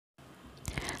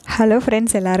Hello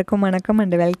friends, எல்லாருக்கும் வணக்கம்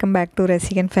and welcome back to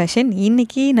ரசிகன் ஃபேஷன்.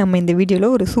 இன்றைக்கி நம்ம இந்த வீடியோவில்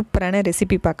ஒரு சூப்பரான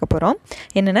ரெசிபி பார்க்க போகிறோம்.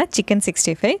 என்னென்னா சிக்கன்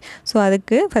 65. ஸோ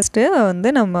அதுக்கு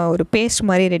ஃபஸ்ட்டு நம்ம ஒரு பேஸ்ட்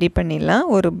மாதிரி ரெடி பண்ணிடலாம்.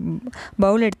 ஒரு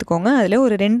பவுல் எடுத்துக்கோங்க. அதில்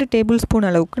ஒரு 2 டேபிள் ஸ்பூன்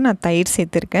அளவுக்கு நான் தயிர்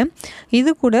சேர்த்துருக்கேன்.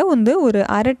 இது கூட ஒரு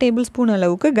அரை டேபிள் ஸ்பூன்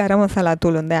அளவுக்கு கரம் மசாலா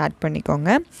தூள் ஆட்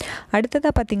பண்ணிக்கோங்க.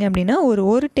 அடுத்ததாக பார்த்திங்க அப்படின்னா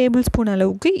ஒரு டேபிள் ஸ்பூன்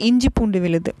அளவுக்கு இஞ்சி பூண்டு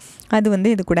விழுது அது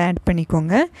இது கூட ஆட்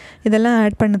பண்ணிக்கோங்க. இதெல்லாம்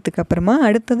ஆட் பண்ணதுக்கப்புறமா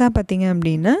அடுத்ததாக பார்த்திங்க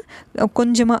அப்படின்னா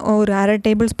கொஞ்சமாக ஒரு அரை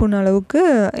டேபிள் ஸ்பூன் அளவுக்கு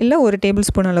இல்லை 1 டேபிள்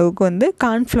ஸ்பூன் அளவுக்கு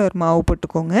கார்ன்ஃப்ளவர் மாவு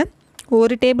போட்டுக்கோங்க.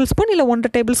 1 டேபிள் ஸ்பூன் இல்லை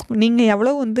 1.5 டேபிள் ஸ்பூன் நீங்கள்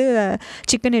எவ்வளோ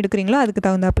சிக்கன் எடுக்கிறீங்களோ அதுக்கு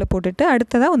தகுந்தாப்பில் போட்டுட்டு,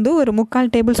 அடுத்ததாக ஒரு 3/4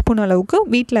 டேபிள் ஸ்பூன் அளவுக்கு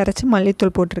வீட்டில் அரைச்சி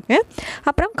மல்லித்தூள் போட்டிருக்கேன்.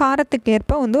 அப்புறம் காரத்துக்கு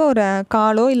ஏற்ப ஒரு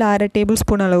 1/4 இல்லை அரை டேபிள்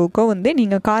ஸ்பூன் அளவுக்கோ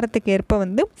நீங்கள் காரத்துக்கு ஏற்ப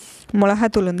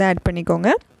மிளகாத்தூள் ஆட்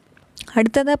பண்ணிக்கோங்க.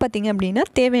 அடுத்ததாக பார்த்திங்க அப்படின்னா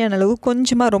தேவையான அளவு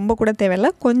கொஞ்சமாக, ரொம்ப கூட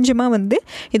தேவையில்லை, கொஞ்சமாக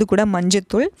இது கூட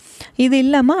மஞ்சத்தூள். இது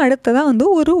இல்லாமல் அடுத்ததாக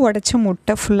ஒரு உடைச்ச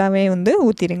முட்டை ஃபுல்லாகவே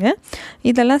ஊற்றிடுங்க.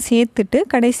 இதெல்லாம் சேர்த்துட்டு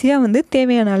கடைசியாக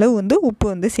தேவையான அளவு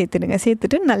உப்பு சேர்த்துடுங்க.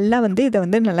 சேர்த்துட்டு நல்லா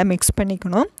இதை நல்லா மிக்ஸ்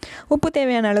பண்ணிக்கணும். உப்பு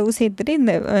தேவையான அளவு சேர்த்துட்டு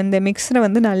இந்த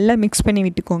மிக்ஸரை நல்லா மிக்ஸ் பண்ணி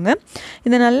விட்டுக்கோங்க.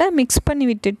 இதை நல்லா மிக்ஸ் பண்ணி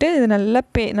விட்டுட்டு இது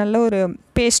நல்ல ஒரு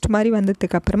பேஸ்ட் மாதிரி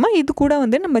வந்ததுக்கப்புறமா இது கூட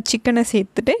நம்ம சிக்கனை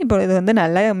சேர்த்துட்டு இப்போ இது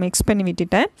நல்லா மிக்ஸ் பண்ணி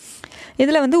விட்டுட்டேன்.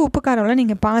 இதில் உப்பு காரம்லாம்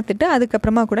நீங்கள் பார்த்துட்டு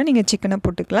அதுக்கப்புறமா கூட நீங்கள் சிக்கனை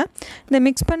போட்டுக்கலாம். இந்த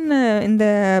மிக்ஸ் பண்ண இந்த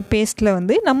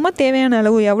பேஸ்ட்டில் நம்ம தேவையான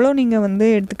அளவு எவ்வளோ நீங்கள்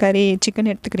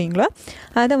சிக்கன் எடுத்துக்கிறீங்களோ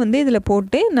அதை இதில்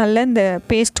போட்டு நல்லா இந்த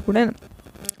பேஸ்ட் கூட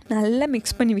நல்லா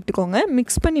மிக்ஸ் பண்ணி விட்டுக்கோங்க.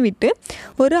 மிக்ஸ் பண்ணி விட்டு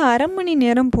ஒரு அரை மணி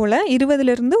நேரம் போல்,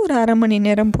 20லேருந்து ஒரு அரை மணி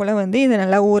நேரம் போல் இதை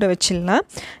நல்லா ஊற வச்சிடலாம்.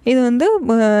 இது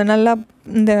நல்லா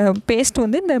இந்த பேஸ்ட்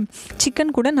இந்த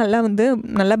சிக்கன் கூட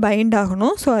நல்லா பைண்ட்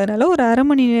ஆகணும். ஸோ அதனால் ஒரு அரை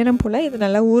மணி நேரம் போல் இது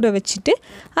நல்லா ஊற வச்சுட்டு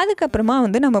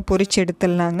அதுக்கப்புறமா நம்ம பொரிச்சு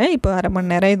எடுத்துடலாங்க. இப்போ அரை மணி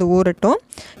நேரம் இது ஊறட்டும்.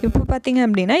 இப்போ பார்த்திங்க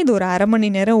அப்படின்னா இது ஒரு அரை மணி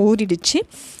நேரம் ஊறிடுச்சு.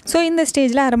 ஸோ இந்த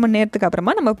ஸ்டேஜில் அரை மணி நேரத்துக்கு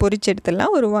அப்புறமா நம்ம பொரிச்சு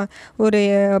எடுத்துடலாம். ஒரு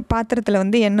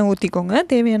பாத்திரத்தில் எண்ணெய் ஊற்றிக்கோங்க.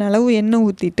 தேவையான அளவு எண்ணெய்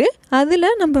ஊற்றிட்டு அதில்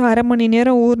நம்ம அரை மணி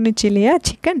நேரம் ஊறினுச்சு இல்லையா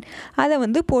சிக்கன்,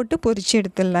 அதை போட்டு பொரிச்சு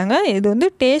எடுத்துடலாங்க.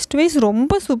 இது டேஸ்ட் வைஸ்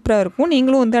ரொம்ப சூப்பராக இருக்கும்.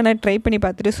 நீங்களும் ஆனால் ட்ரை பண்ணி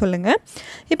பார்த்துட்டு சொல்லுங்கள்.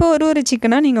 இப்போ ஒரு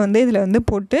சிக்கனாக நீங்கள் இதில்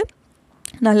போட்டு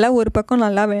நல்லா ஒரு பக்கம்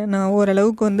நல்லா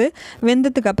ஓரளவுக்கு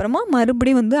வெந்ததுக்கு அப்புறமா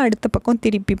மறுபடியும் அடுத்த பக்கம்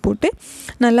திருப்பி போட்டு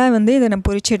நல்லா இதை நான்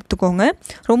பொரிச்சு எடுத்துக்கோங்க.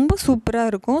 ரொம்ப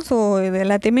சூப்பராக இருக்கும். ஸோ இது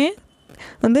எல்லாத்தையுமே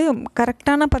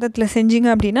கரெக்டான பதத்தில் செஞ்சிங்க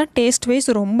அப்படின்னா டேஸ்ட் வைஸ்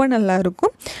ரொம்ப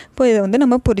நல்லாயிருக்கும். இப்போ இதை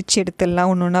நம்ம பொரிச்சு எடுத்துடலாம்.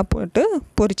 ஒன்று ஒன்றா போட்டு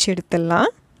பொரிச்சு எடுத்துடலாம்.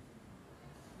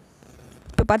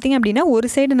 இப்போ பார்த்திங்க அப்படின்னா ஒரு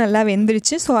சைடு நல்லா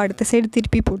வெந்துருச்சு. ஸோ அடுத்த சைடு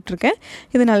திருப்பி போட்டிருக்கேன்.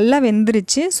 இது நல்லா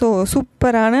வெந்துருச்சு. ஸோ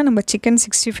சூப்பரான நம்ம சிக்கன்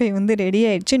 65 ரெடி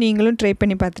ஆகிடுச்சு. நீங்களும் ட்ரை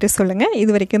பண்ணி பார்த்துட்டு சொல்லுங்கள்.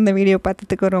 இது வரைக்கும் இந்த வீடியோ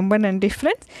பார்த்ததுக்கு ரொம்ப நன்றி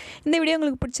ஃப்ரெண்ட்ஸ். இந்த வீடியோ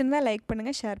உங்களுக்கு பிடிச்சிருந்தா லைக்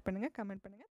பண்ணுங்கள், ஷேர் பண்ணுங்கள், கமெண்ட் பண்ணுங்கள்.